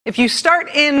If you start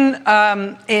in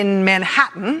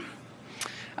Manhattan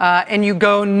and you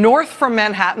go north from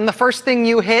Manhattan, the first thing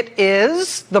you hit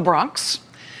is the Bronx.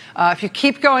 If you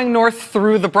keep going north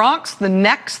through the Bronx, the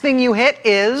next thing you hit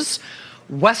is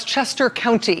Westchester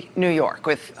County, New York,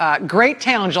 with great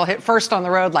towns you'll hit first on the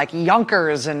road like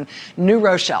Yonkers and New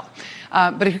Rochelle.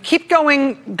 But if you keep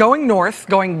going north,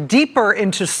 going deeper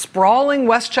into sprawling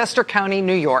Westchester County,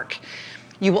 New York,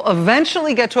 you will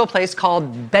eventually get to a place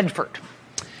called Bedford.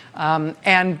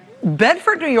 And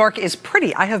Bedford, New York is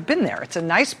pretty. I have been there. It's a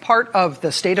nice part of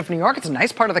the state of New York. It's a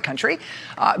nice part of the country.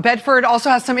 Bedford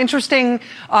also has some interesting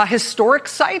historic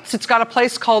sites. It's got a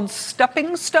place called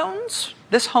Stepping Stones,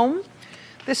 this home.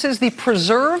 This is the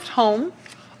preserved home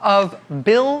of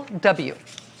Bill W.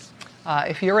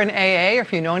 If you're in AA, or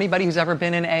if you know anybody who's ever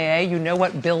been in AA, you know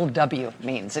what Bill W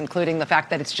means, including the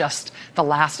fact that it's just the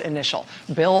last initial.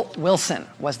 Bill Wilson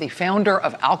was the founder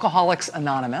of Alcoholics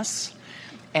Anonymous,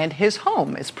 and his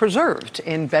home is preserved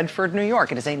in Bedford, New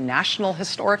York. It is a National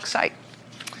Historic Site.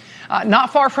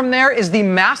 Not far from there is the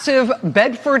massive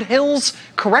Bedford Hills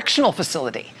Correctional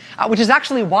Facility, which is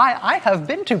actually why I have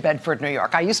been to Bedford, New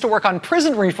York. I used to work on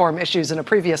prison reform issues in a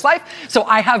previous life, so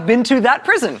I have been to that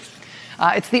prison.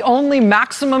 It's the only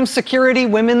maximum security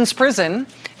women's prison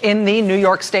in the New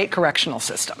York State correctional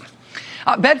system.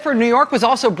 Bedford, New York was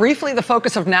also briefly the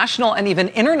focus of national and even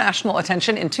international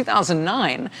attention in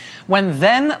 2009 when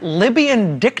then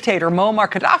Libyan dictator Muammar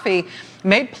Gaddafi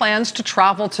made plans to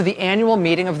travel to the annual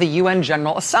meeting of the UN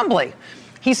General Assembly.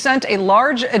 He sent a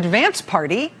large advance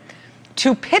party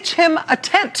to pitch him a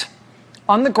tent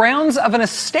on the grounds of an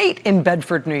estate in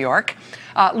Bedford, New York.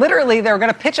 Literally, they were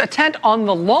going to pitch a tent on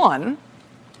the lawn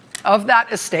of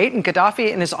that estate, and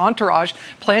Gaddafi and his entourage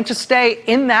planned to stay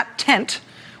in that tent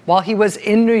while he was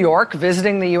in New York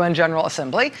visiting the UN General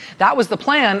Assembly. That was the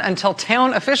plan until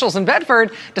town officials in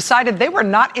Bedford decided they were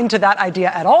not into that idea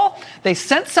at all. They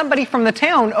sent somebody from the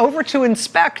town over to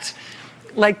inspect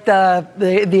like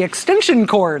the extension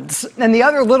cords and the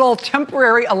other little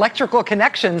temporary electrical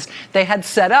connections they had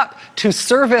set up to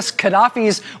service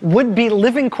Gaddafi's would-be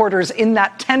living quarters in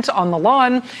that tent on the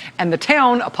lawn. And the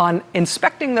town, upon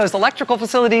inspecting those electrical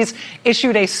facilities,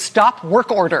 issued a stop work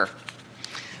order.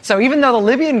 So even though the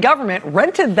Libyan government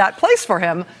rented that place for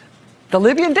him, the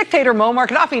Libyan dictator Muammar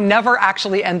Gaddafi never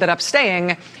actually ended up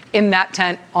staying in that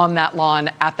tent on that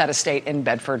lawn at that estate in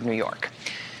Bedford, New York.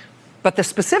 But the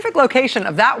specific location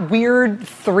of that weird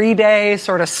 3-day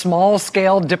sort of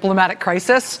small-scale diplomatic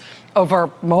crisis over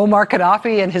Muammar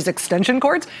Gaddafi and his extension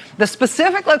cords, the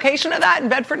specific location of that in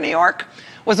Bedford, New York,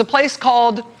 was a place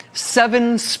called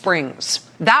Seven Springs.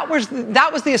 That was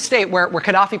the estate where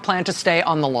Gaddafi planned to stay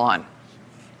on the lawn.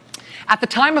 At the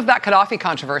time of that Gaddafi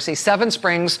controversy, Seven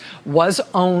Springs was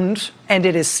owned, and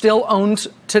it is still owned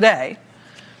today,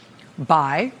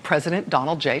 by President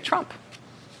Donald J. Trump.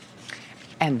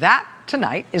 And that,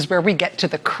 tonight, is where we get to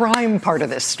the crime part of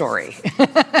this story,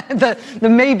 the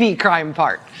maybe crime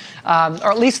part,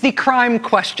 or at least the crime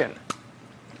question.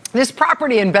 This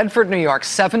property in Bedford, New York,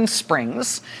 Seven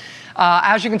Springs,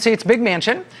 as you can see, it's a big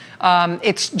mansion.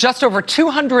 It's just over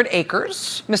 200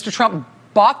 acres. Mr. Trump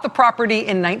bought the property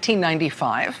in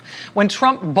 1995. When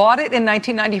Trump bought it in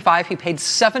 1995, he paid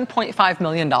 $7.5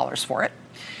 million for it.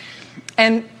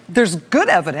 And there's good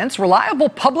evidence, reliable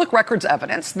public records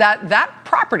evidence, that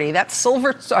property, that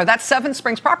Seven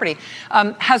Springs property,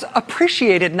 has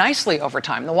appreciated nicely over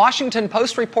time. The Washington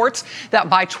Post reports that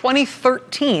by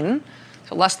 2013,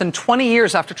 so less than 20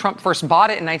 years after Trump first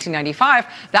bought it in 1995,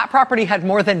 that property had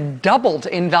more than doubled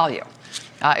in value.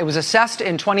 It was assessed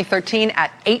in 2013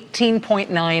 at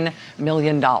 $18.9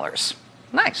 million.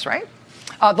 Nice, right?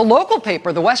 The local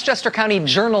paper, the Westchester County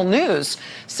Journal-News,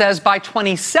 says by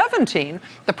 2017,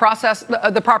 the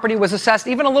property was assessed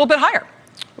even a little bit higher.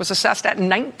 It was assessed at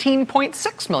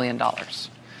 $19.6 million.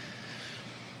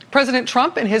 President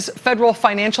Trump, in his federal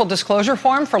financial disclosure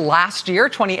form for last year,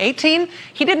 2018,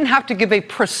 he didn't have to give a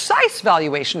precise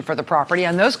valuation for the property.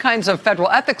 On those kinds of federal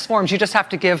ethics forms, you just have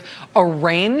to give a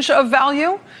range of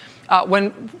value.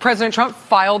 When President Trump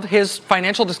filed his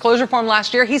financial disclosure form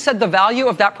last year, he said the value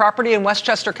of that property in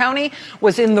Westchester County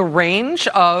was in the range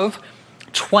of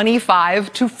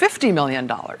 $25 to $50 million.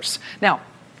 Now,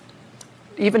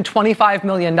 even $25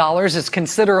 million is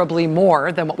considerably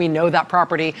more than what we know that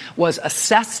property was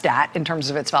assessed at in terms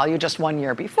of its value just 1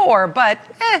 year before. But,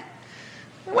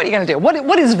 what are you going to do?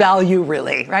 What is value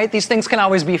really, right? These things can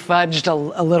always be fudged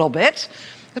a little bit.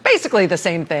 It's basically the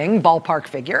same thing, ballpark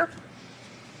figure.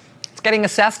 It's getting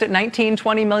assessed at $19,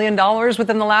 $20 million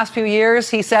within the last few years.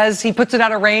 He says he puts it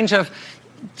at a range of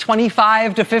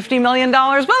 $25 to $50 million.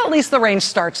 Well, at least the range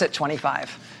starts at $25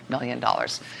 million.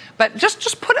 But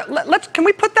just put it, can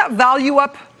we put that value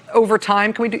up over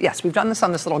time? Can we do, yes, we've done this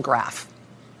on this little graph.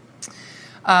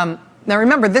 Now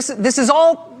remember, this is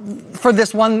all for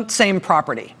this one same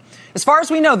property. As far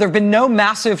as we know, there have been no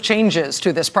massive changes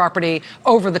to this property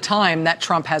over the time that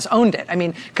Trump has owned it. I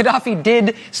mean, Gaddafi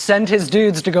did send his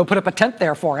dudes to go put up a tent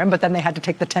there for him, but then they had to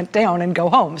take the tent down and go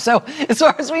home. So as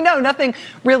far as we know, nothing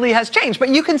really has changed.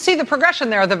 But you can see the progression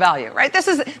there of the value, right? This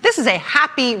is a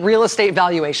happy real estate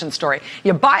valuation story.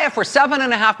 You buy it for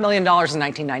 $7.5 million in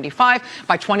 1995.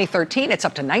 By 2013, it's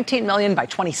up to $19 million. By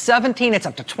 2017, it's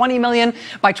up to $20 million.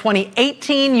 By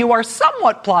 2018, you are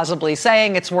somewhat plausibly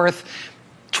saying it's worth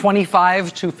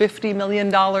 $25 to $50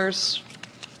 million. All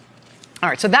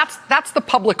right, so that's the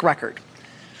public record.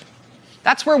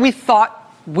 That's where we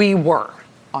thought we were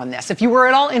on this. If you were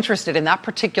at all interested in that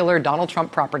particular Donald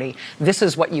Trump property, this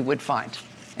is what you would find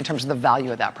in terms of the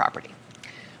value of that property.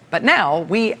 But now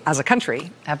we, as a country,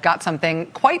 have got something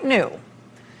quite new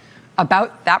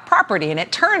about that property, and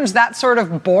it turns that sort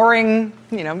of boring,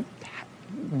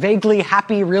 vaguely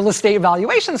happy real estate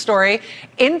valuation story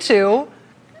into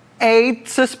a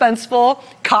suspenseful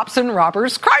cops and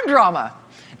robbers crime drama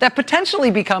that potentially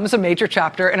becomes a major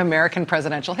chapter in American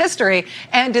presidential history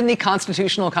and in the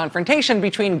constitutional confrontation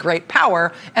between great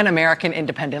power and American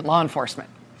independent law enforcement.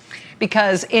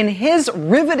 Because in his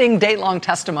riveting day-long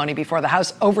testimony before the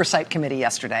House Oversight Committee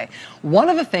yesterday, one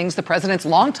of the things the president's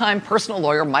longtime personal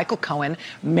lawyer, Michael Cohen,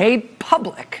 made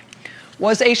public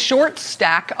was a short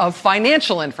stack of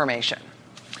financial information.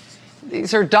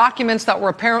 These are documents that were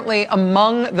apparently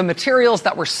among the materials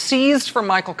that were seized from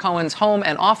Michael Cohen's home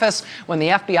and office when the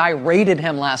FBI raided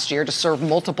him last year to serve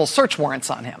multiple search warrants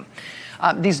on him.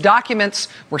 These documents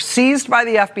were seized by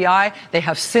the FBI. They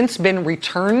have since been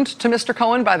returned to Mr.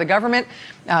 Cohen by the government.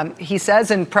 He says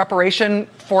in preparation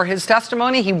for his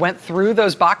testimony, he went through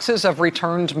those boxes of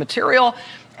returned material,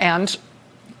 and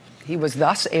he was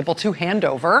thus able to hand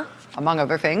over, among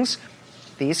other things,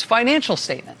 these financial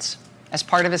statements as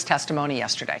part of his testimony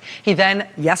yesterday. He then,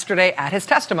 yesterday at his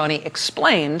testimony,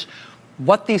 explained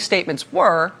what these statements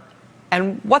were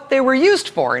and what they were used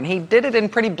for, and he did it in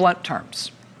pretty blunt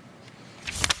terms.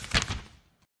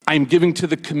 I am giving to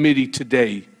the committee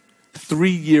today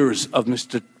 3 years of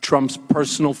Mr. Trump's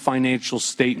personal financial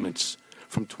statements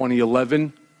from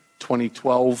 2011,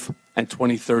 2012, and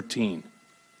 2013,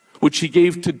 which he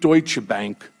gave to Deutsche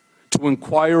Bank to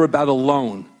inquire about a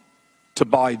loan to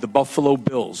buy the Buffalo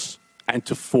Bills and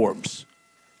to Forbes.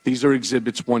 These are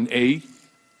exhibits 1A,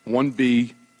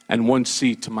 1B, and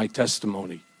 1C to my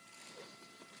testimony.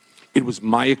 It was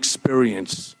my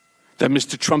experience that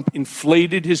Mr. Trump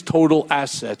inflated his total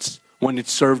assets when it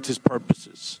served his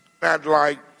purposes. I'd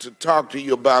like to talk to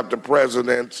you about the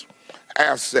president's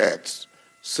assets.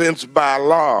 Since by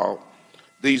law,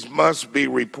 these must be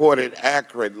reported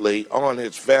accurately on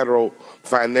his federal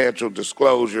financial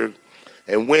disclosures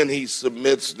and when he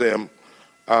submits them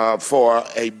for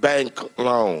a bank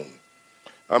loan.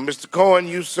 Mr. Cohen,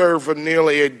 you served for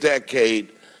nearly a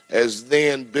decade as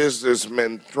then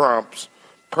businessman Trump's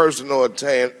personal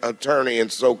attorney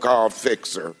and so-called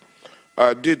fixer.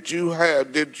 Did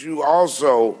you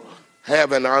also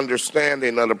have an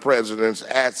understanding of the president's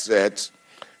assets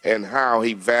and how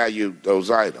he valued those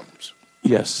items?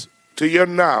 Yes. To your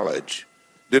knowledge,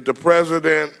 did the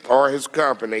president or his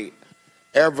company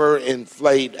ever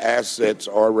inflate assets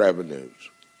or revenues?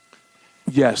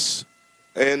 Yes.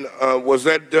 And was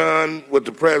that done with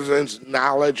the president's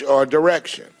knowledge or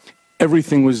direction?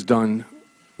 Everything was done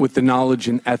with the knowledge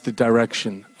and at the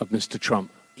direction of Mr.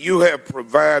 Trump. You have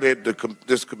provided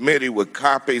this committee with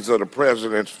copies of the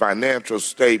president's financial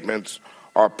statements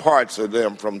or parts of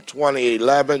them from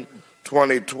 2011,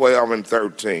 2012, and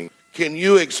 13. Can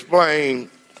you explain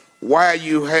why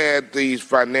you had these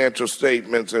financial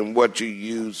statements and what you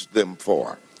used them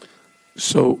for?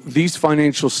 So these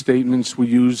financial statements were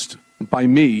used by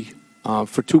me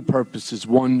for two purposes.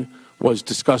 One was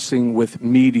discussing with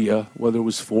media, whether it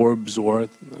was Forbes or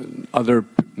other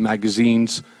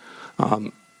magazines,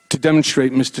 to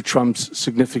demonstrate Mr. Trump's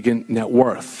significant net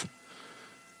worth.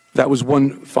 That was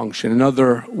one function.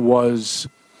 Another was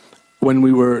when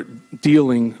we were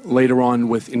dealing later on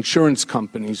with insurance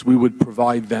companies, we would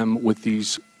provide them with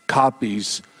these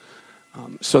copies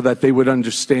so that they would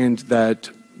understand that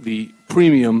the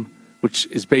premium, which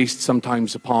is based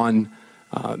sometimes upon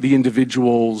the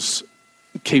individual's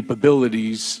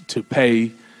capabilities to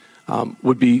pay,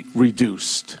 would be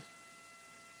reduced.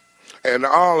 And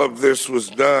all of this was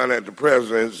done at the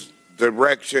president's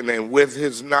direction and with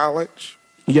his knowledge?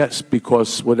 Yes,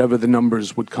 because whatever the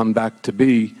numbers would come back to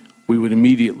be, we would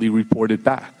immediately report it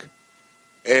back.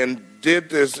 And did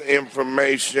this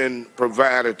information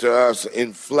provided to us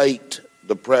inflate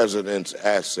the president's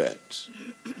assets?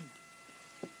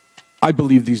 I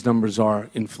believe these numbers are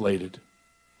inflated.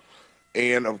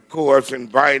 And of course,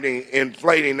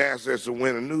 inflating assets to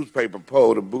win a newspaper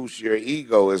poll to boost your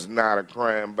ego is not a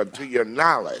crime, but to your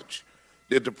knowledge,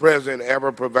 did the president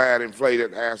ever provide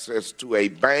inflated assets to a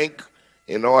bank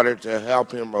in order to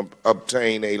help him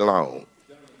obtain a loan?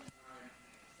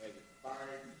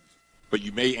 But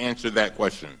you may answer that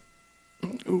question.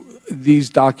 These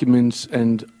documents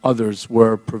and others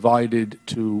were provided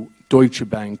to Deutsche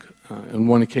Bank on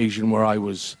one occasion where I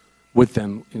was with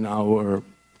them in our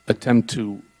attempt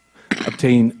to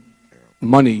obtain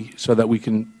money so that we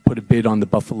can put a bid on the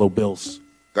Buffalo Bills.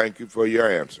 Thank you for your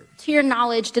answer. To your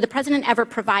knowledge, did the president ever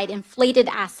provide inflated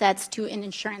assets to an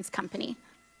insurance company?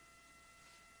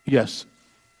 Yes.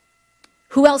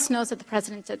 Who else knows that the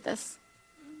president did this?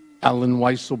 Alan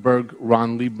Weisselberg,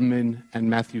 Ron Lieberman, and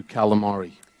Matthew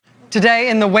Calamari. Today,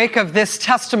 in the wake of this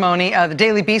testimony, the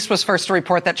Daily Beast was first to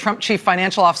report that Trump Chief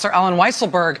Financial Officer Alan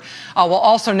Weisselberg will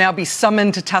also now be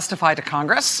summoned to testify to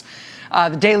Congress.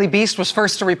 The Daily Beast was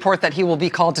first to report that he will be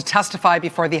called to testify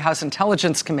before the House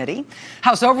Intelligence Committee.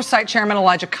 House Oversight Chairman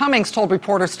Elijah Cummings told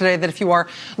reporters today that if you are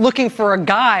looking for a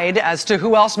guide as to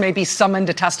who else may be summoned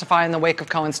to testify in the wake of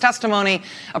Cohen's testimony,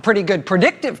 a pretty good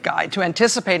predictive guide to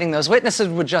anticipating those witnesses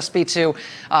would just be to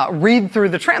read through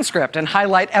the transcript and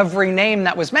highlight every name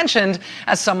that was mentioned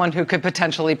as someone who could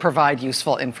potentially provide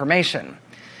useful information.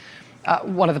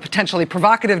 One of the potentially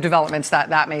provocative developments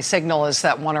that may signal is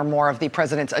that one or more of the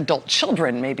president's adult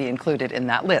children may be included in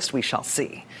that list. We shall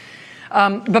see.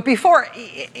 But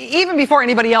even before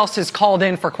anybody else is called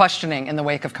in for questioning in the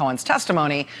wake of Cohen's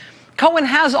testimony, Cohen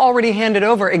has already handed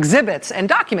over exhibits and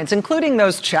documents, including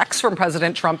those checks from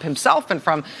President Trump himself and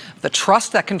from the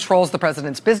trust that controls the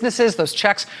president's businesses, those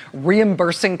checks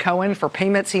reimbursing Cohen for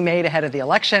payments he made ahead of the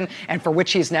election and for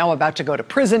which he's now about to go to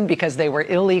prison because they were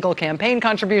illegal campaign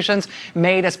contributions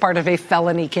made as part of a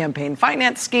felony campaign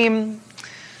finance scheme.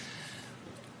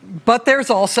 But there's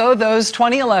also those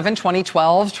 2011,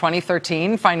 2012,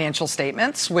 2013 financial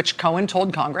statements, which Cohen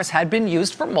told Congress had been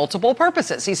used for multiple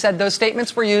purposes. He said those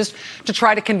statements were used to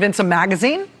try to convince a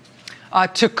magazine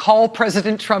to call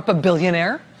President Trump a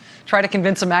billionaire, try to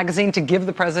convince a magazine to give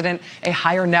the president a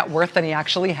higher net worth than he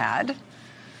actually had.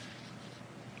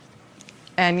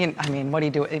 And I mean, what do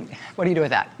you do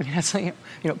with that? So,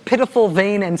 pitiful,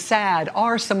 vain, and sad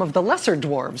are some of the lesser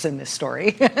dwarves in this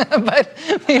story. But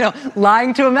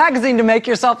lying to a magazine to make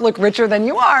yourself look richer than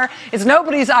you are is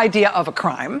nobody's idea of a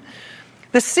crime.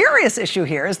 The serious issue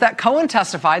here is that Cohen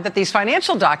testified that these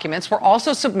financial documents were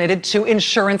also submitted to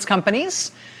insurance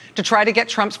companies to try to get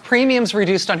Trump's premiums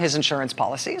reduced on his insurance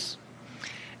policies.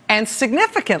 And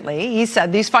significantly, he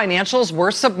said these financials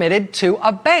were submitted to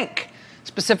a bank,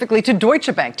 specifically to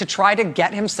Deutsche Bank, to try to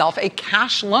get himself a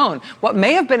cash loan, what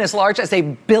may have been as large as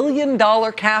 $1 billion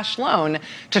cash loan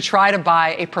to try to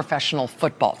buy a professional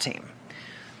football team.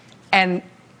 And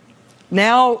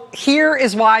now here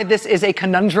is why this is a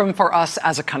conundrum for us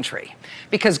as a country.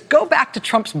 Because go back to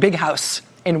Trump's big house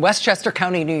in Westchester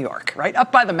County, New York, right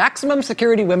up by the maximum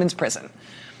security women's prison.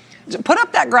 Put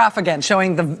up that graph again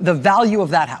showing the value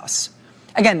of that house.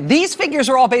 Again, these figures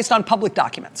are all based on public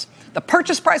documents. The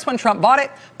purchase price when Trump bought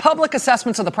it, public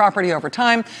assessments of the property over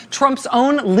time, Trump's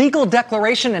own legal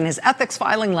declaration in his ethics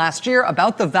filing last year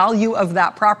about the value of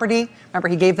that property. Remember,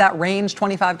 he gave that range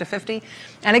 25 to 50.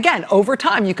 And again, over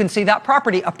time, you can see that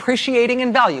property appreciating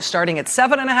in value, starting at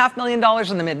 $7.5 million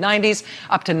in the mid-90s,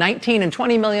 up to $19 and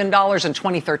 $20 million in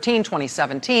 2013,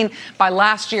 2017, by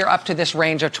last year up to this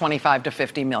range of 25 to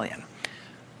 50 million.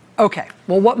 Okay,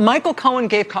 well, what Michael Cohen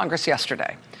gave Congress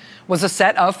yesterday was a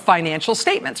set of financial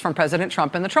statements from President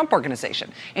Trump and the Trump Organization,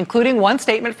 including one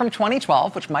statement from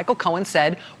 2012, which Michael Cohen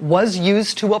said was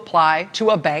used to apply to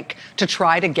a bank to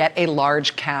try to get a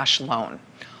large cash loan.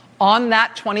 On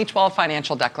that 2012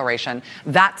 financial declaration,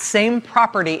 that same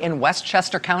property in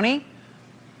Westchester County,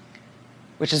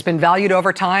 which has been valued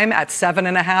over time at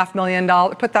 $7.5 million.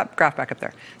 Put that graph back up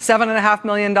there. $7.5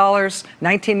 million,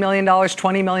 $19 million,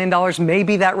 $20 million,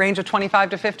 maybe that range of 25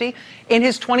 to 50. In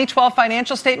his 2012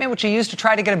 financial statement, which he used to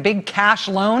try to get a big cash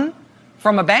loan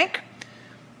from a bank,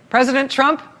 President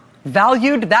Trump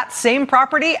valued that same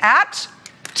property at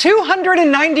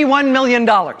 $291 million.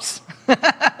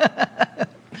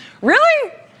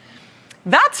 Really?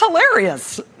 That's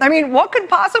hilarious. I mean, what could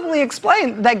possibly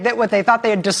explain that what they thought they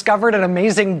had discovered an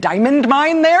amazing diamond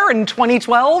mine there in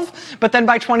 2012, but then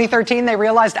by 2013 they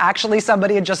realized actually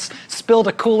somebody had just spilled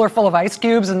a cooler full of ice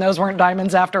cubes and those weren't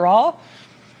diamonds after all?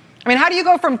 I mean, how do you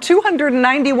go from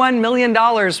 $291 million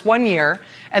one year,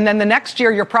 and then the next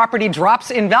year your property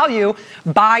drops in value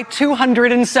by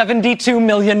 $272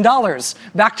 million,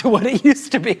 back to what it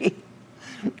used to be?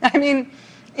 I mean,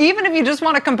 even if you just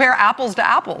want to compare apples to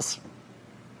apples,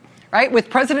 right, with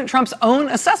President Trump's own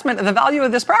assessment of the value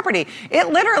of this property, it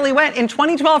literally went in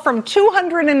 2012 from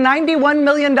 $291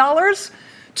 million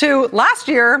to last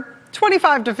year,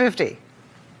 25 to 50.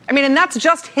 I mean, and that's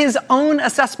just his own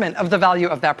assessment of the value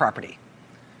of that property.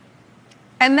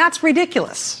 And that's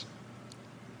ridiculous.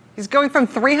 He's going from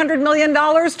 $300 million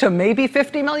to maybe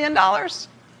 $50 million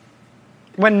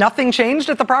when nothing changed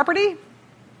at the property.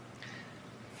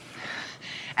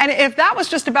 And if that was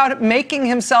just about making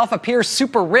himself appear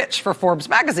super rich for Forbes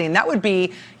magazine, that would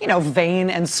be, you know, vain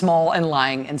and small and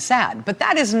lying and sad. But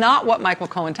that is not what Michael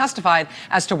Cohen testified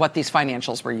as to what these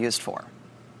financials were used for.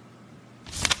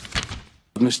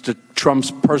 Mr. Trump's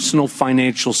personal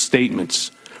financial statements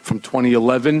from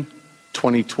 2011,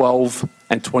 2012,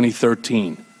 and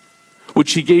 2013,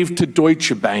 which he gave to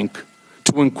Deutsche Bank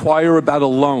to inquire about a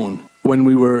loan. When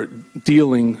we were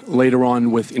dealing later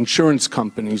on with insurance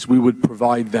companies, we would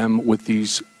provide them with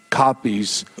these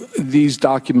copies. These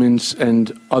documents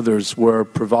and others were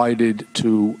provided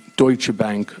to Deutsche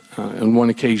Bank on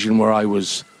one occasion where I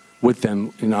was with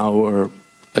them in our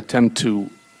attempt to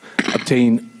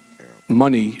obtain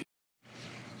money.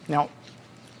 Now,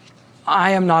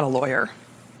 I am not a lawyer.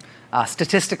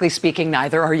 Statistically speaking,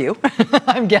 neither are you,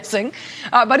 I'm guessing.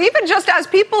 But even just as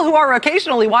people who are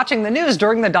occasionally watching the news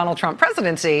during the Donald Trump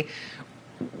presidency,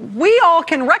 we all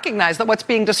can recognize that what's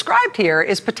being described here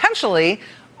is potentially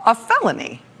a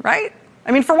felony, right?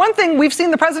 I mean, for one thing, we've seen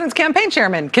the president's campaign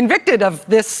chairman convicted of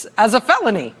this as a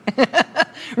felony.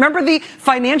 Remember the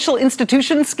financial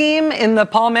institution scheme in the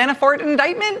Paul Manafort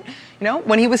indictment? You know,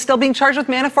 when he was still being charged with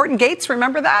Manafort and Gates,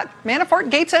 remember that? Manafort,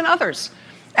 Gates, and others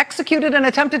executed and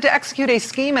attempted to execute a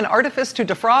scheme and artifice to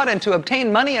defraud and to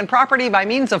obtain money and property by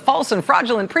means of false and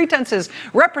fraudulent pretenses,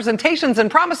 representations, and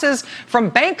promises from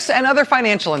banks and other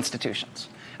financial institutions.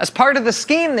 As part of the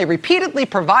scheme, they repeatedly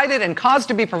provided and caused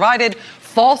to be provided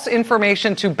false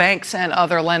information to banks and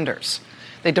other lenders.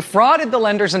 They defrauded the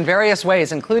lenders in various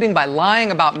ways, including by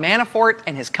lying about Manafort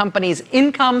and his company's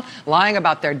income, lying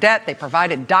about their debt. They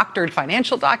provided doctored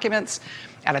financial documents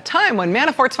at a time when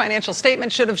Manafort's financial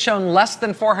statement should have shown less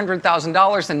than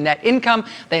 $400,000 in net income.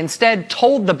 They instead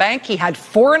told the bank he had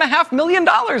 $4.5 million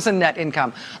in net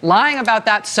income, lying about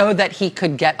that so that he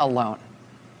could get a loan.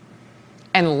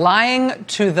 And lying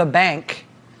to the bank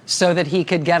so that he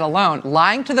could get a loan,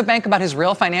 lying to the bank about his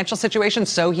real financial situation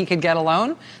so he could get a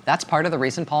loan, that's part of the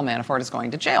reason Paul Manafort is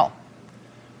going to jail.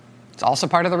 It's also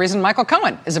part of the reason Michael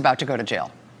Cohen is about to go to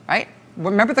jail, right?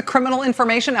 Remember the criminal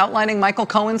information outlining Michael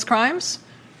Cohen's crimes?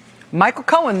 Michael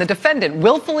Cohen, the defendant,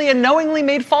 willfully and knowingly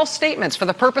made false statements for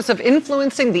the purpose of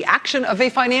influencing the action of a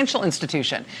financial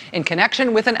institution in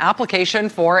connection with an application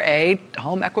for a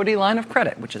home equity line of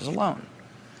credit, which is a loan.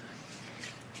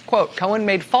 Quote, Cohen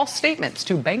made false statements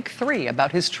to Bank 3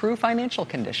 about his true financial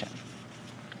condition.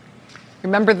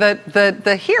 Remember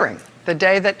the hearing, the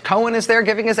day that Cohen is there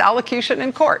giving his allocution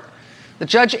in court. The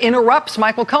judge interrupts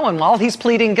Michael Cohen while he's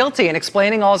pleading guilty and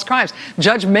explaining all his crimes.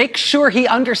 Judge makes sure he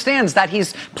understands that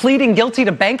he's pleading guilty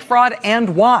to bank fraud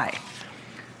and why.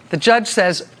 The judge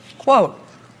says, quote,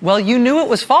 well, you knew it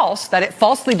was false, that it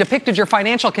falsely depicted your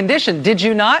financial condition, did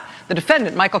you not? The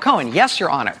defendant, Michael Cohen, yes,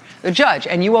 Your Honor. The judge,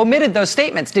 and you omitted those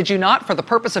statements, did you not, for the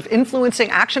purpose of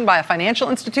influencing action by a financial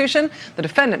institution? The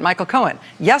defendant, Michael Cohen,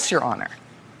 yes, Your Honor.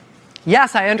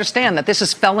 Yes, I understand that this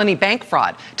is felony bank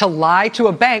fraud, to lie to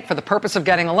a bank for the purpose of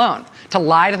getting a loan, to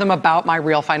lie to them about my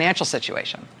real financial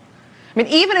situation. I mean,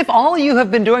 even if all you have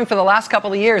been doing for the last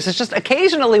couple of years is just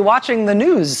occasionally watching the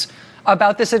news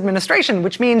about this administration,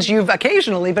 which means you've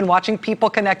occasionally been watching people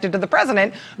connected to the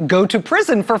president go to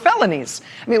prison for felonies.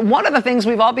 I mean, one of the things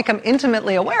we've all become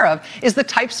intimately aware of is the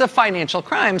types of financial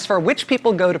crimes for which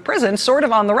people go to prison sort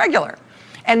of on the regular.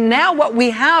 And now what we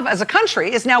have as a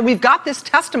country is now we've got this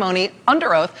testimony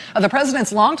under oath of the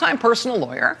president's longtime personal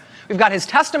lawyer. We've got his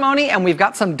testimony and we've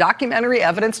got some documentary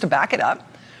evidence to back it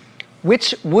up,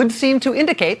 which would seem to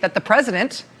indicate that the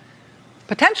president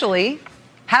potentially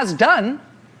has done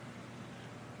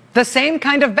the same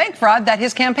kind of bank fraud that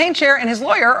his campaign chair and his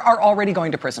lawyer are already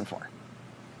going to prison for.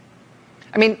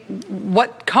 I mean,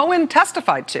 what Cohen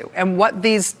testified to and what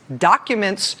these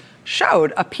documents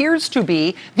showed appears to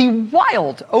be the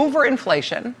wild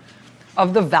overinflation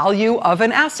of the value of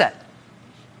an asset,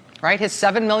 right? His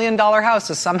 $7 million house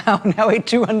is somehow now a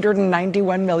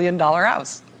 $291 million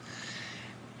house,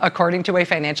 according to a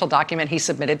financial document he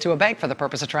submitted to a bank for the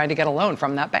purpose of trying to get a loan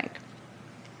from that bank.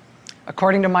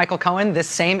 According to Michael Cohen, this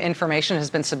same information has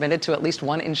been submitted to at least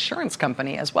one insurance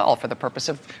company as well for the purpose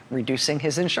of reducing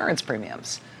his insurance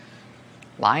premiums.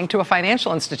 Lying to a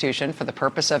financial institution for the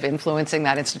purpose of influencing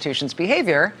that institution's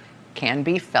behavior can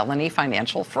be felony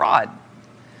financial fraud.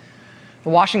 The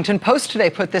Washington Post today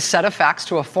put this set of facts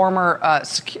to a former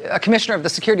commissioner of the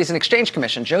Securities and Exchange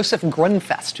Commission, Joseph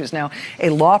Grunfest, who's now a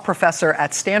law professor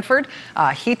at Stanford.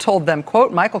 He told them,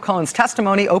 quote, Michael Cohen's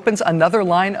testimony opens another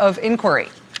line of inquiry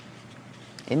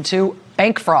into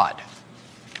bank fraud.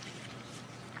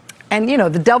 And, you know,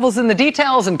 the devil's in the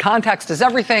details and context is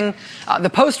everything. The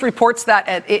Post reports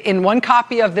that in one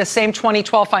copy of this same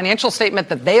 2012 financial statement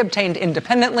that they obtained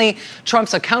independently,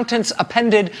 Trump's accountants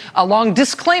appended a long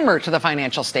disclaimer to the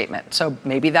financial statement. So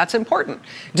maybe that's important.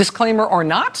 Disclaimer or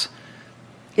not,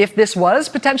 if this was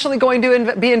potentially going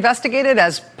to be investigated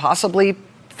as possibly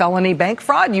felony bank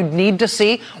fraud, you'd need to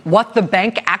see what the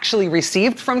bank actually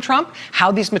received from Trump,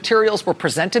 how these materials were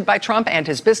presented by Trump and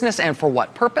his business, and for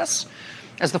what purpose.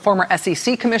 As the former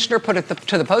SEC commissioner put it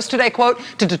to the Post today, quote,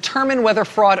 to determine whether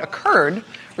fraud occurred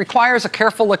requires a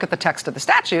careful look at the text of the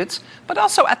statutes, but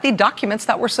also at the documents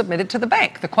that were submitted to the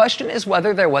bank. The question is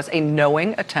whether there was a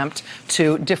knowing attempt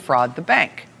to defraud the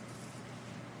bank.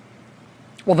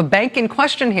 Well, the bank in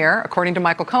question here, according to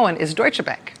Michael Cohen, is Deutsche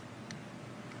Bank.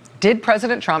 Did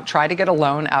President Trump try to get a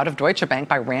loan out of Deutsche Bank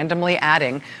by randomly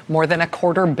adding more than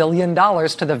 $250 million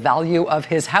to the value of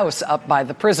his house up by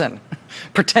the prison,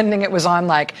 pretending it was on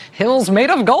like hills made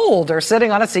of gold or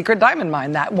sitting on a secret diamond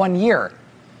mine that one year?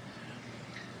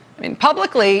 I mean,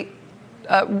 publicly,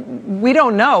 we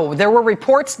don't know. There were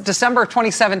reports December of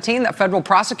 2017 that federal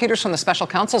prosecutors from the special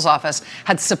counsel's office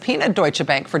had subpoenaed Deutsche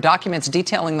Bank for documents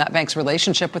detailing that bank's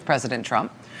relationship with President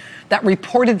Trump. That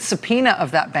reported subpoena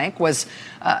of that bank was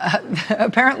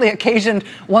apparently occasioned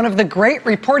one of the great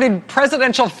reported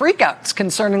presidential freakouts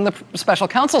concerning the special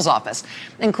counsel's office,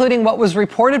 including what was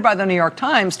reported by the New York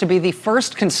Times to be the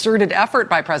first concerted effort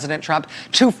by President Trump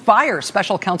to fire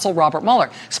special counsel Robert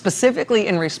Mueller, specifically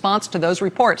in response to those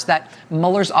reports that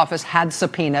Mueller's office had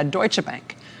subpoenaed Deutsche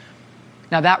Bank.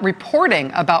 Now, that reporting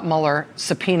about Mueller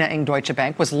subpoenaing Deutsche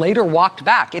Bank was later walked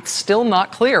back. It's still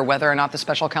not clear whether or not the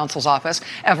special counsel's office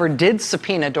ever did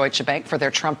subpoena Deutsche Bank for their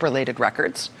Trump-related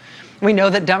records. We know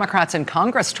that Democrats in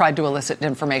Congress tried to elicit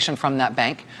information from that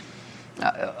bank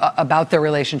about their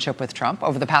relationship with Trump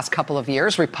over the past couple of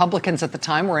years. Republicans at the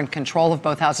time were in control of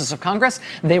both houses of Congress.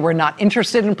 They were not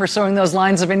interested in pursuing those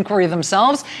lines of inquiry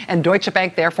themselves, and Deutsche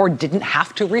Bank, therefore, didn't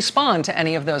have to respond to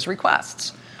any of those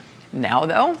requests. Now,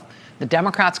 though, the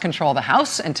Democrats control the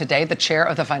House, and today the chair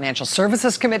of the Financial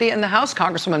Services Committee in the House,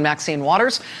 Congresswoman Maxine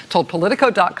Waters, told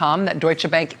Politico.com that Deutsche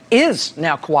Bank is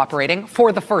now cooperating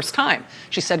for the first time.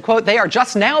 She said, quote, they are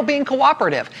just now being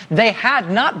cooperative. They had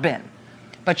not been.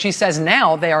 But she says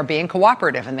now they are being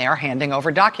cooperative and they are handing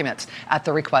over documents at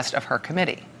the request of her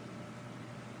committee.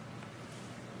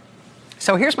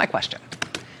 So here's my question.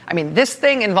 I mean, this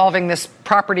thing involving this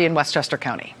property in Westchester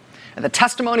County, the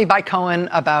testimony by Cohen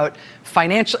about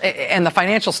the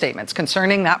financial statements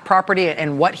concerning that property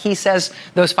and what he says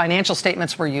those financial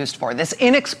statements were used for. This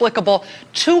inexplicable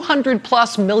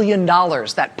 $200+ million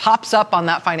that pops up on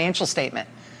that financial statement.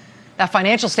 That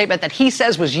financial statement that he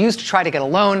says was used to try to get a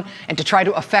loan and to try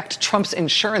to affect Trump's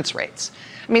insurance rates.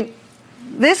 I mean,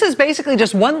 this is basically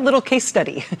just one little case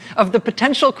study of the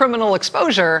potential criminal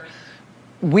exposure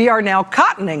we are now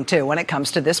cottoning to when it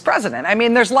comes to this president. I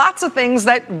mean, there's lots of things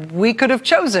that we could have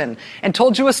chosen and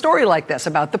told you a story like this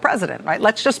about the president, right?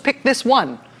 Let's just pick this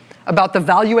one about the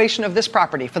valuation of this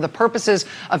property for the purposes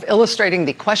of illustrating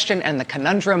the question and the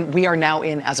conundrum we are now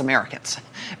in as Americans.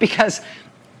 Because,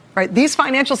 right, these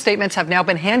financial statements have now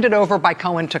been handed over by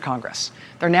Cohen to Congress.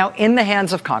 They're now in the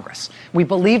hands of Congress. We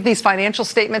believe these financial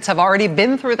statements have already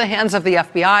been through the hands of the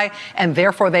FBI, and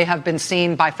therefore they have been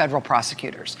seen by federal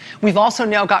prosecutors. We've also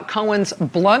now got Cohen's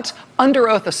blunt, under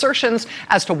oath assertions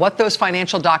as to what those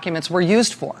financial documents were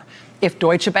used for. If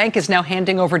Deutsche Bank is now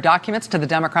handing over documents to the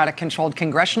Democratic-controlled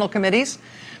congressional committees,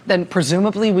 then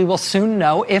presumably we will soon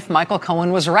know if Michael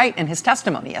Cohen was right in his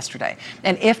testimony yesterday,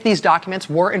 and if these documents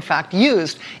were in fact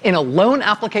used in a loan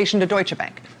application to Deutsche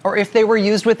Bank, or if they were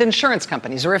used with insurance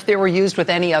companies, or if they were used with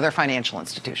any other financial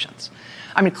institutions.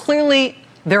 I mean, clearly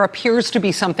there appears to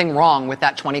be something wrong with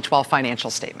that 2012 financial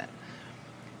statement.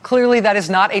 Clearly, that is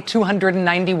not a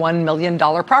 $291 million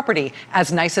property,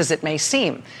 as nice as it may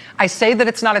seem. I say that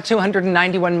it's not a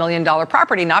 $291 million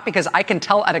property, not because I can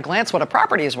tell at a glance what a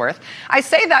property is worth. I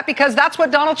say that because that's what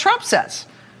Donald Trump says.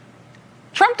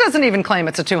 Trump doesn't even claim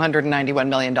it's a $291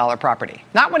 million property.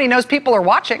 Not when he knows people are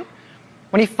watching.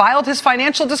 When he filed his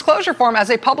financial disclosure form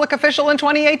as a public official in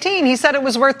 2018, he said it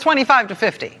was worth 25 to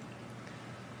 50.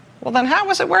 Well, then how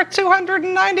was it worth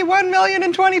 $291 million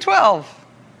in 2012?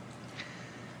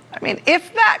 I mean,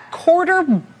 if that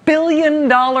 $250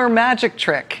 million magic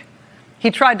trick he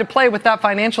tried to play with that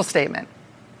financial statement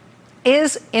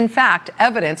is, in fact,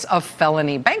 evidence of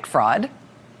felony bank fraud,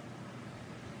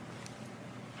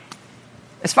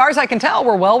 as far as I can tell,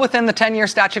 we're well within the 10-year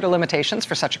statute of limitations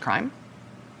for such a crime.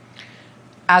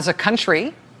 As a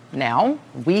country, now,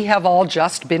 we have all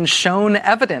just been shown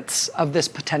evidence of this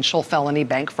potential felony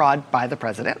bank fraud by the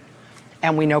president,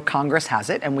 and we know Congress has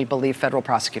it, and we believe federal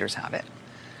prosecutors have it.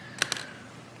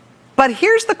 But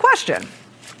here's the question.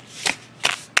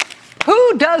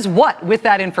 Who does what with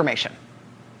that information?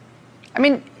 I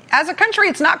mean, as a country,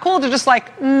 it's not cool to just,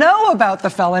 know about the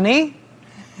felony,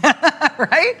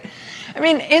 right? I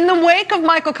mean, in the wake of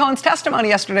Michael Cohen's testimony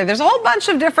yesterday, there's a whole bunch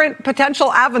of different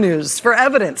potential avenues for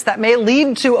evidence that may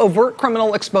lead to overt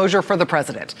criminal exposure for the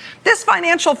president. This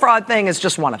financial fraud thing is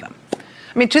just one of them.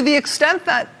 I mean, to the extent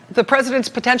that the president's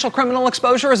potential criminal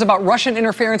exposure is about Russian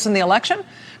interference in the election,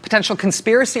 potential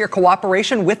conspiracy or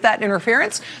cooperation with that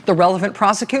interference, the relevant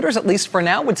prosecutors, at least for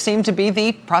now, would seem to be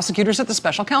the prosecutors at the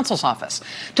special counsel's office.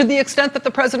 To the extent that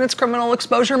the president's criminal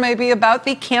exposure may be about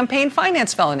the campaign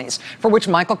finance felonies, for which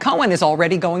Michael Cohen is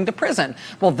already going to prison.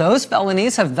 Well, those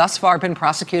felonies have thus far been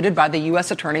prosecuted by the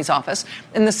U.S. Attorney's Office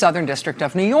in the Southern District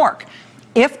of New York.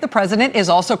 If the president is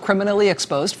also criminally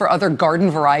exposed for other garden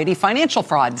variety financial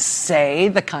fraud, say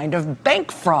the kind of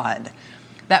bank fraud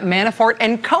that Manafort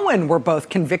and Cohen were both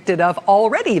convicted of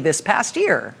already this past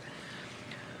year,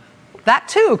 that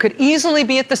too could easily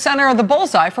be at the center of the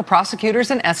bullseye for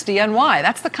prosecutors in SDNY.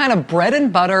 That's the kind of bread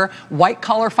and butter, white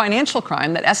collar financial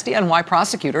crime that SDNY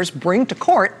prosecutors bring to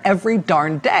court every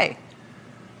darn day.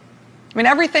 I mean,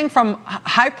 everything from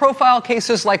high-profile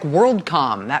cases like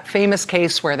WorldCom, that famous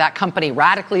case where that company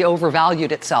radically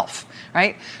overvalued itself,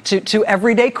 right, to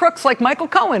everyday crooks like Michael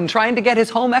Cohen trying to get his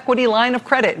home equity line of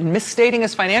credit and misstating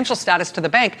his financial status to the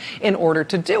bank in order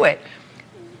to do it.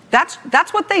 That's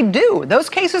what they do. Those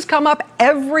cases come up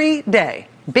every day.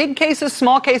 Big cases,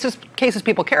 small cases, cases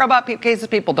people care about, cases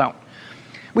people don't.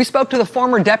 We spoke to the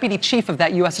former deputy chief of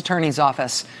that U.S. Attorney's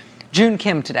Office, June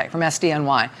Kim, today from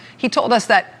SDNY. He told us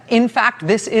that, in fact,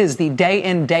 this is the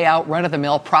day-in, day-out,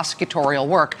 run-of-the-mill prosecutorial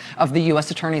work of the U.S.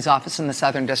 Attorney's Office in the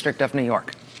Southern District of New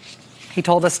York. He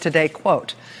told us today,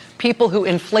 quote, people who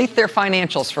inflate their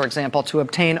financials, for example, to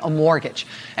obtain a mortgage,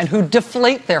 and who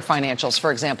deflate their financials,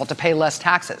 for example, to pay less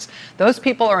taxes, those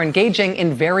people are engaging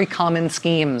in very common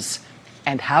schemes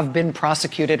and have been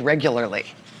prosecuted regularly.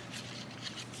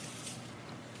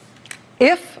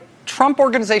 If Trump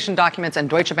Organization documents and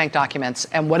Deutsche Bank documents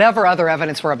and whatever other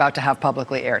evidence we're about to have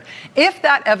publicly aired, if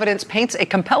that evidence paints a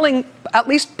compelling, at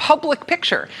least public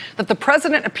picture that the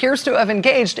president appears to have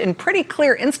engaged in pretty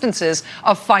clear instances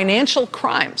of financial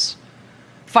crimes,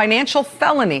 financial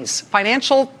felonies,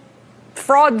 financial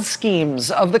fraud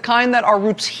schemes of the kind that are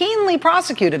routinely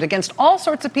prosecuted against all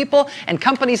sorts of people and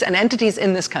companies and entities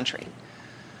in this country,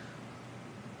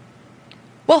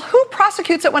 well, who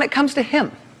prosecutes it when it comes to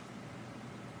him?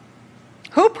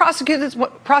 Who prosecutes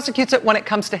it when it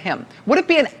comes to him? Would it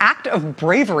be an act of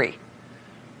bravery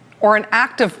or an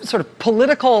act of sort of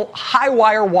political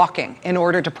high-wire walking in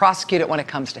order to prosecute it when it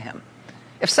comes to him?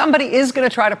 If somebody is going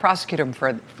to try to prosecute him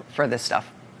for this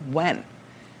stuff, when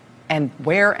and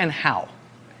where and how?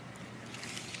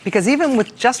 Because even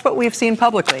with just what we've seen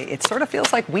publicly, it sort of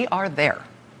feels like we are there.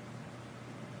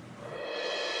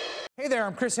 Hey there,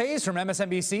 I'm Chris Hayes from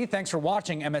MSNBC. Thanks for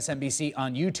watching MSNBC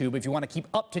on YouTube. If you want to keep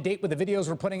up to date with the videos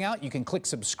we're putting out, you can click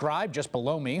subscribe just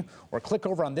below me or click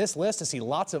over on this list to see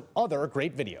lots of other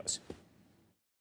great videos.